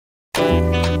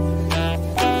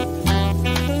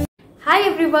Hi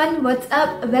everyone, what's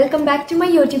up? Welcome back to my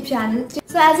YouTube channel.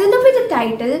 So as you know with the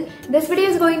title, this video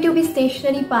is going to be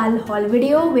Stationery Pal haul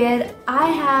video where I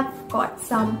have got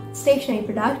some stationery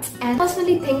products and I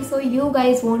personally think so you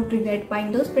guys won't regret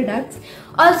buying those products.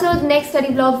 Also, the next study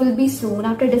vlog will be soon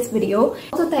after this video.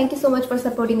 Also, thank you so much for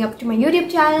supporting up to my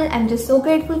YouTube channel. I'm just so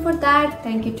grateful for that.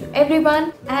 Thank you to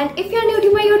everyone. And if you're new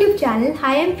to my YouTube channel,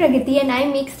 hi, I'm Pragati and I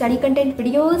make study content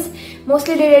videos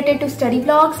mostly related to study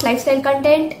vlogs, lifestyle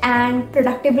content and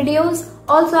productive videos.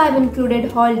 Also, I've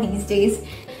included haul these days.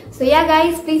 So yeah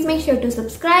guys, please make sure to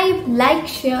subscribe, like,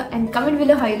 share and comment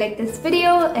below how you like this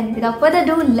video. And without further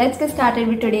ado, let's get started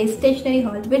with today's stationery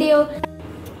haul video.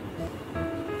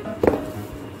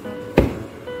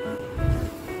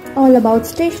 All about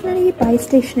stationery by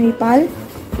Stationery Pal.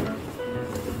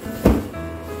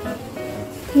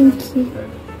 Thank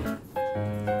you.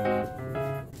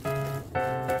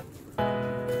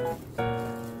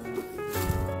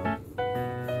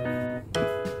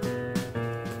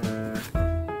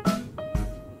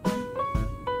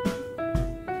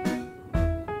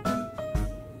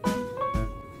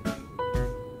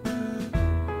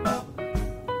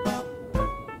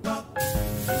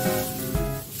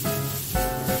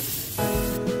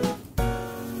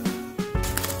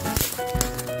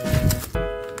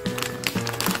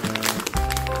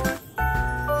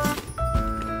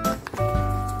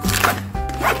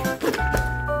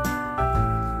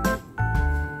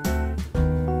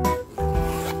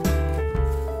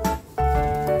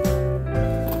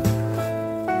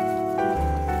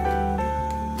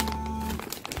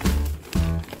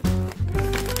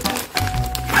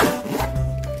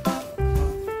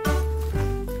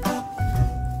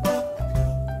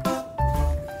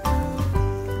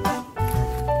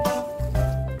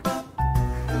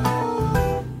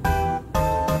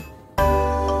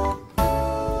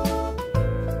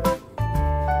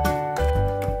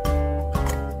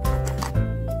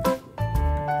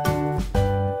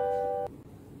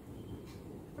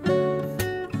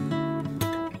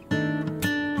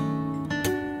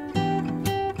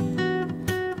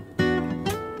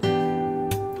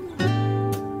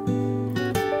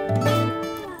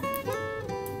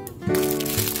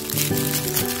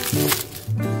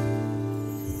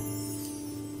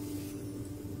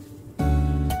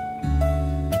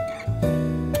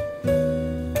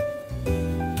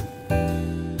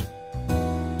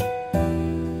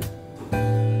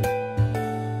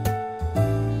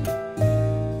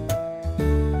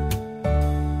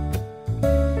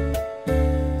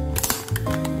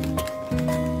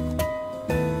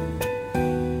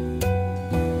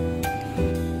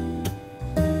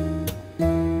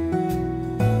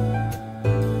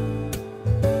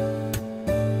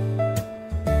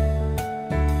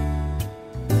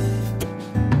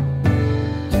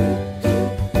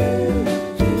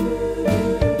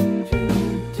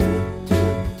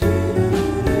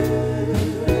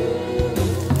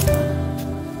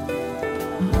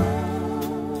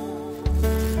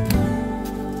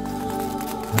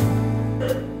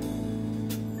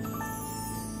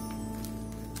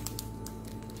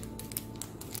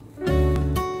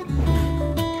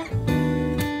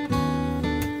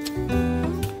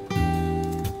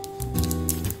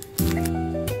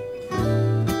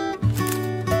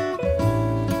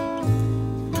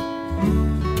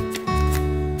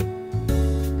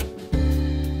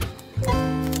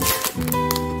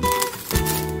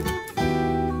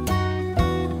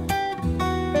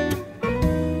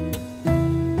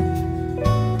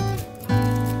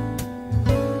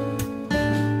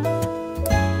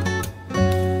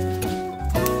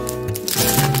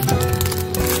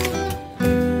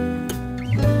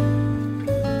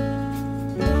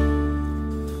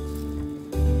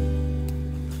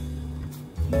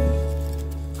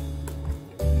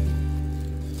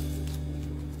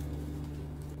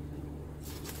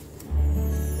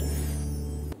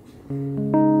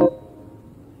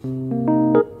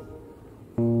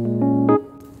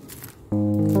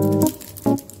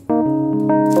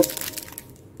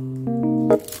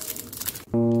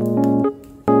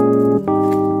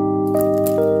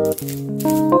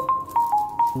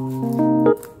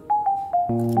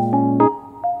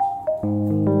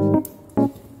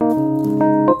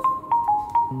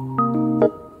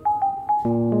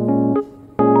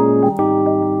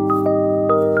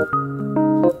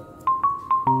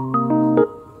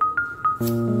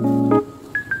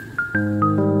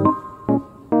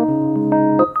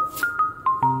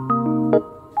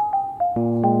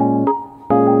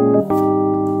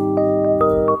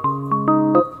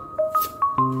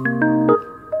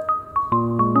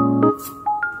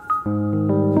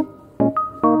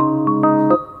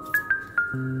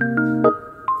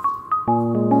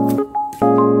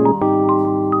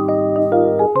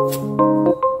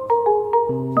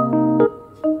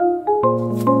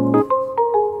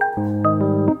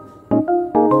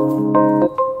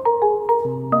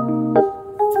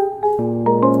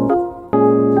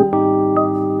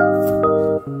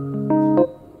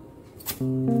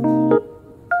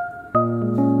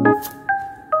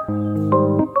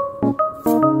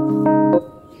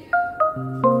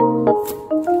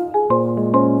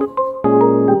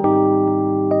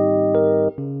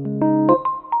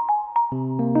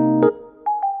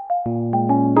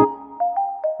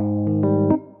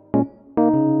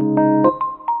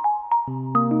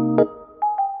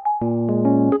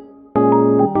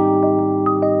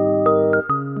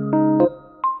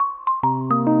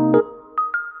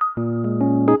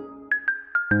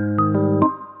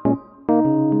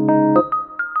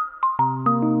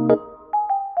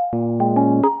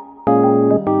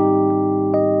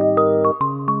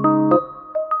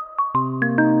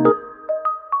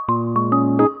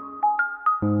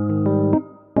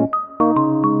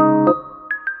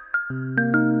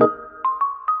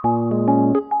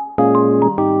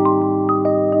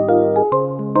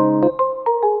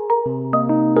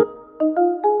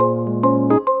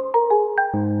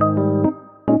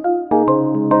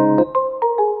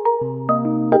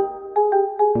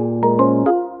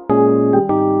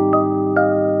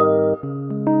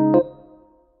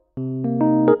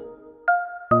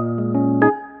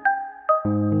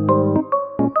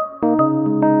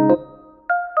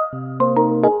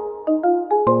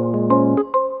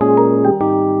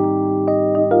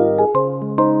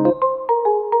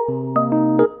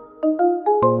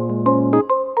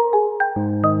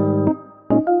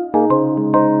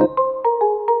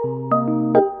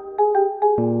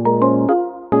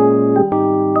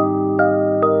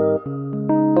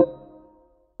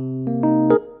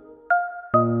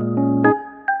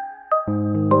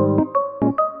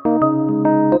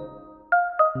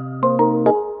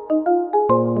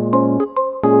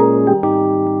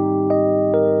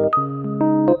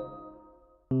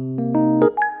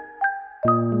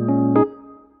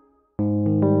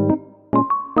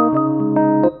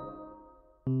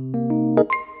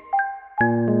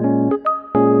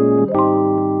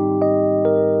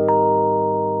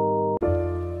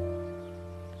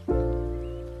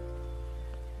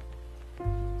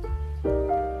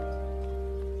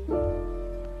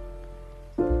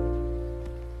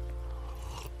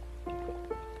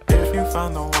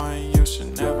 found the one, you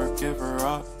should never give her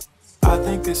up. I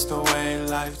think it's the way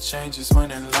life changes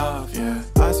when in love, yeah.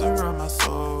 I surround my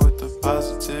soul with the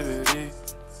positivity.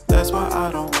 That's why I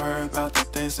don't worry about the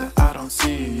things that I don't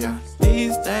see, yeah.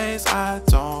 These days I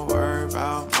don't worry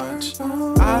about much.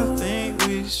 I think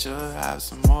we should have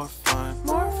some more fun.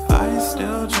 I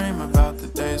still dream about the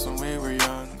days when we were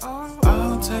young.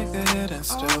 I'll take the hit and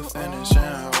still finish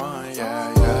in one,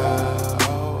 yeah, yeah.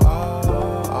 Oh,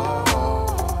 oh, oh,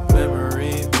 oh.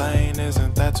 Memory lane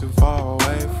isn't that too far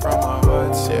away from our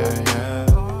hearts, yeah, yeah.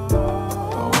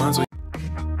 But once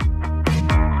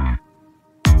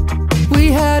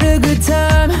we had a good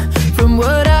time, from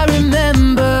what I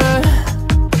remember.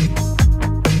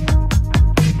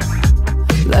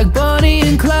 Like Bonnie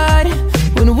and Clyde,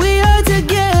 when we are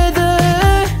together.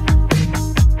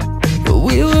 But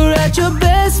we were at your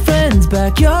best friend's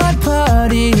backyard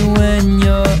party when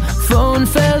your phone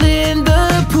fell in